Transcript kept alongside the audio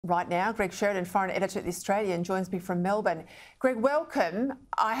Right now, Greg Sheridan, foreign editor at The Australian, joins me from Melbourne. Greg, welcome.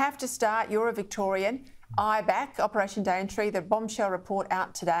 I have to start. You're a Victorian. IBAC, Operation Daintree, the bombshell report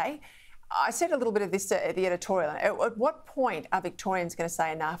out today. I said a little bit of this at the editorial. At what point are Victorians going to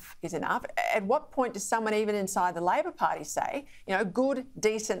say enough is enough? At what point does someone even inside the Labor Party say, you know, good,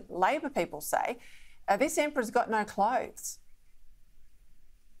 decent Labor people say, this emperor's got no clothes?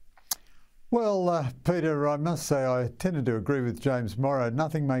 Well, Peter, I must say I tended to agree with James Morrow.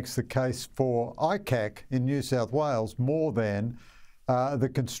 Nothing makes the case for ICAC in New South Wales more than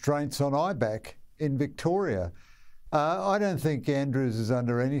the constraints on IBAC in Victoria. I don't think Andrews is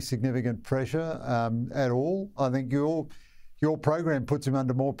under any significant pressure at all. I think your program puts him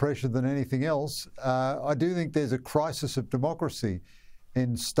under more pressure than anything else. I do think there's a crisis of democracy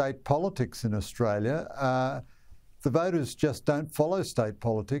in state politics in Australia. The voters just don't follow state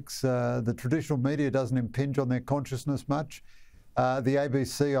politics. The traditional media doesn't impinge on their consciousness much. The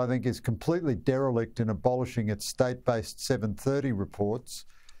ABC, I think, is completely derelict in abolishing its state-based 7:30 reports.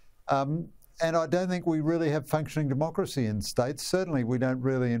 And I don't think we really have functioning democracy in states. Certainly we don't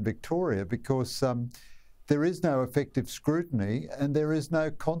really in Victoria, because there is no effective scrutiny and there is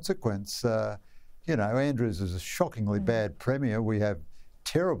no consequence. You know, Andrews is a shockingly bad premier. We have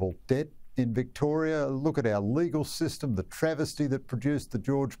terrible debt in Victoria. Look at our legal system, the travesty that produced the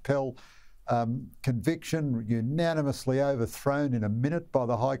George Pell conviction, unanimously overthrown in a minute by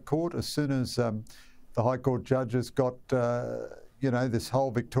the High Court as soon as the High Court judges got, you know, this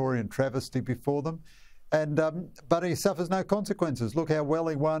whole Victorian travesty before them. And but he suffers no consequences. Look how well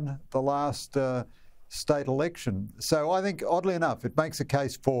he won the last state election. So I think, oddly enough, it makes a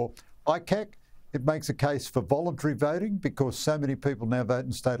case for ICAC. It makes a case for voluntary voting, because so many people now vote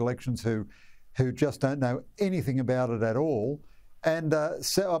in state elections who just don't know anything about it at all. And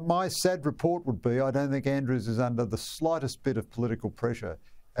so my sad report would be, I don't think Andrews is under the slightest bit of political pressure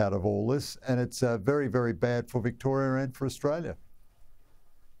out of all this, and it's very, very bad for Victoria and for Australia.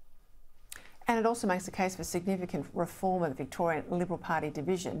 And it also makes a case for significant reform of the Victorian Liberal Party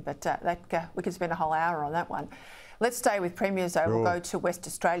division, but we could spend a whole hour on that one. Let's stay with premiers, though. Sure. We'll go to West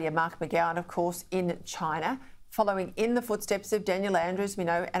Australia. Mark McGowan, of course, in China, following in the footsteps of Daniel Andrews. We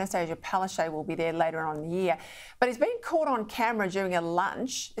know Anastasia Palaszczuk will be there later on in the year. But he's been caught on camera during a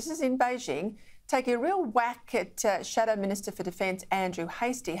lunch, this is in Beijing, taking a real whack at Shadow Minister for Defence Andrew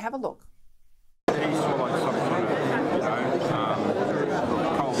Hastie. Have a look.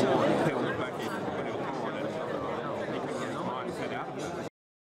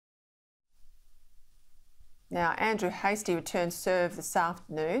 Now, Andrew Hastie returns serve this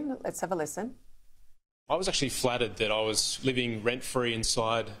afternoon. Let's have a listen. I was actually flattered that I was living rent-free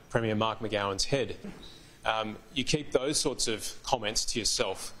inside Premier Mark McGowan's head. You keep those sorts of comments to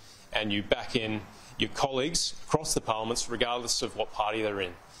yourself, and you back in your colleagues across the parliaments, regardless of what party they're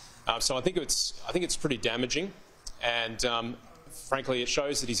in. So I think it's pretty damaging, and frankly, it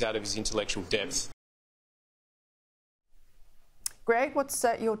shows that he's out of his intellectual depth. Greg, what's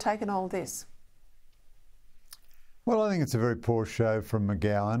your take on all this? Well, I think it's a very poor show from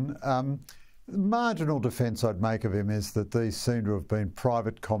McGowan. The marginal defence I'd make of him is that these seem to have been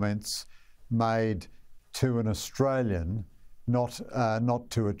private comments made to an Australian, not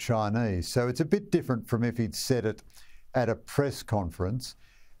to a Chinese. So it's a bit different from if he'd said it at a press conference.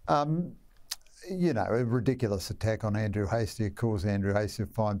 You know, a ridiculous attack on Andrew Hastie. Of course, Andrew Hastie, a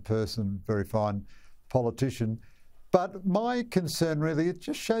fine person, very fine politician. But my concern really, it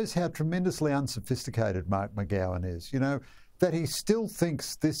just shows how tremendously unsophisticated Mark McGowan is. You know, that he still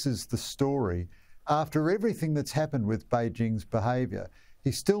thinks this is the story after everything that's happened with Beijing's behaviour.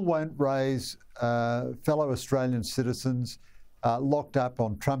 He still won't raise fellow Australian citizens locked up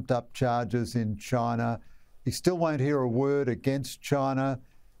on trumped-up charges in China. He still won't hear a word against China.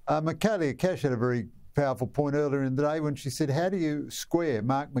 Michaelia Cash had a very powerful point earlier in the day when she said, how do you square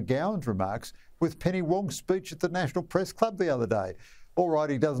Mark McGowan's remarks with Penny Wong's speech at the National Press Club the other day? All right,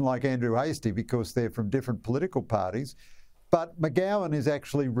 he doesn't like Andrew Hastie because they're from different political parties, but McGowan is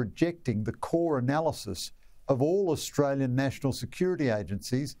actually rejecting the core analysis of all Australian national security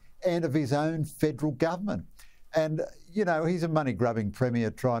agencies and of his own federal government. And, you know, he's a money-grubbing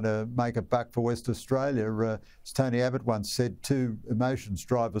premier trying to make a buck for West Australia. As Tony Abbott once said, two emotions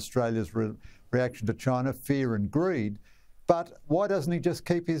drive Australia's reaction to China, fear and greed. But why doesn't he just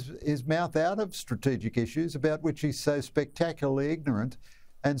keep his mouth out of strategic issues about which he's so spectacularly ignorant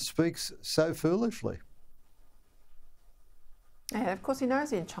and speaks so foolishly? Yeah, of course, he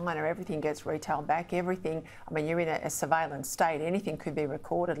knows in China everything gets retailed back, everything. I mean, you're in a surveillance state, anything could be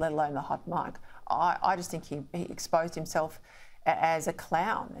recorded, let alone the hot mic. I just think he exposed himself as a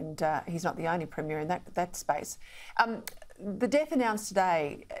clown, and he's not the only premier in that space. the death announced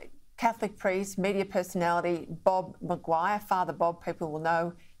today, Catholic priest, media personality, Bob McGuire, Father Bob, people will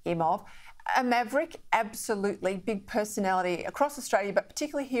know him of. A maverick, absolutely big personality across Australia, but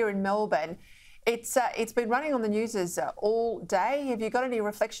particularly here in Melbourne. It's been running on the news all day. Have you got any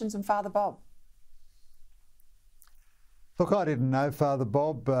reflections on Father Bob? Look, I didn't know Father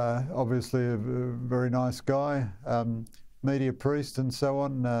Bob. Obviously, a very nice guy, media priest, and so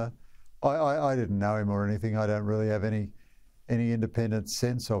on. I didn't know him or anything. I don't really have any independent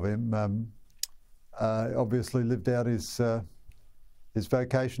sense of him. Obviously, lived out his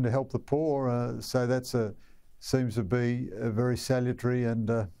vocation to help the poor. So that's seems to be a very salutary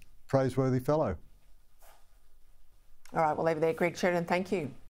and praiseworthy fellow. All right, we'll leave it there. Greg Sheridan, thank you.